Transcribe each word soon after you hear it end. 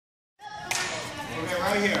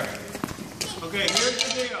right here. Okay, here's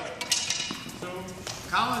the deal. So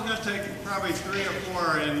Colin's gonna take probably 3 or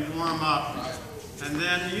 4 and warm up. And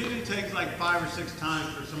then it usually takes like 5 or 6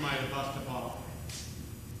 times for somebody to bust a ball.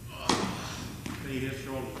 See his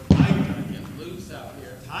shoulder. Tight. Get loose out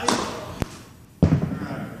here. Tight.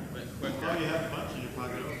 Alright. Oh, you have a bunch in your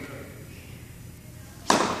pocket.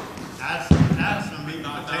 That's some meat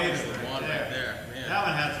and potatoes right there. Man. That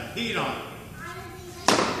one had some heat on it.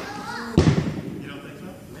 You don't think so?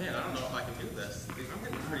 Man, I don't know if I can do this. I'm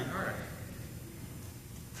hitting pretty hard.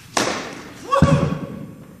 Woo!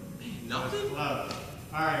 Nothing? Love.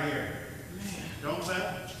 Alright, here. Don't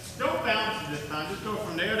bounce this time. Just go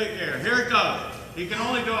from there to there. Here it goes. He can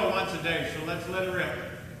only do it once a day, so let's let it rip.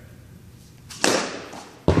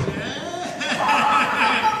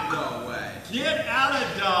 Yeah. No way. Get out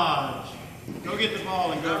of Dodge. Go get the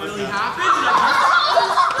ball and go. That really happened?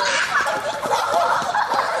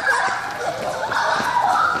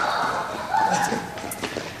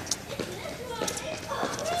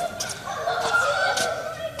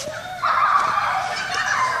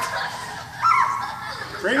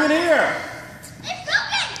 Bring it here.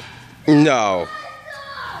 No.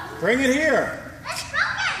 Bring it here.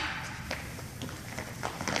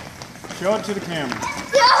 Show it to the camera.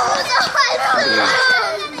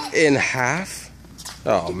 In half?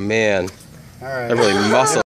 Oh man. All right. That really muscle.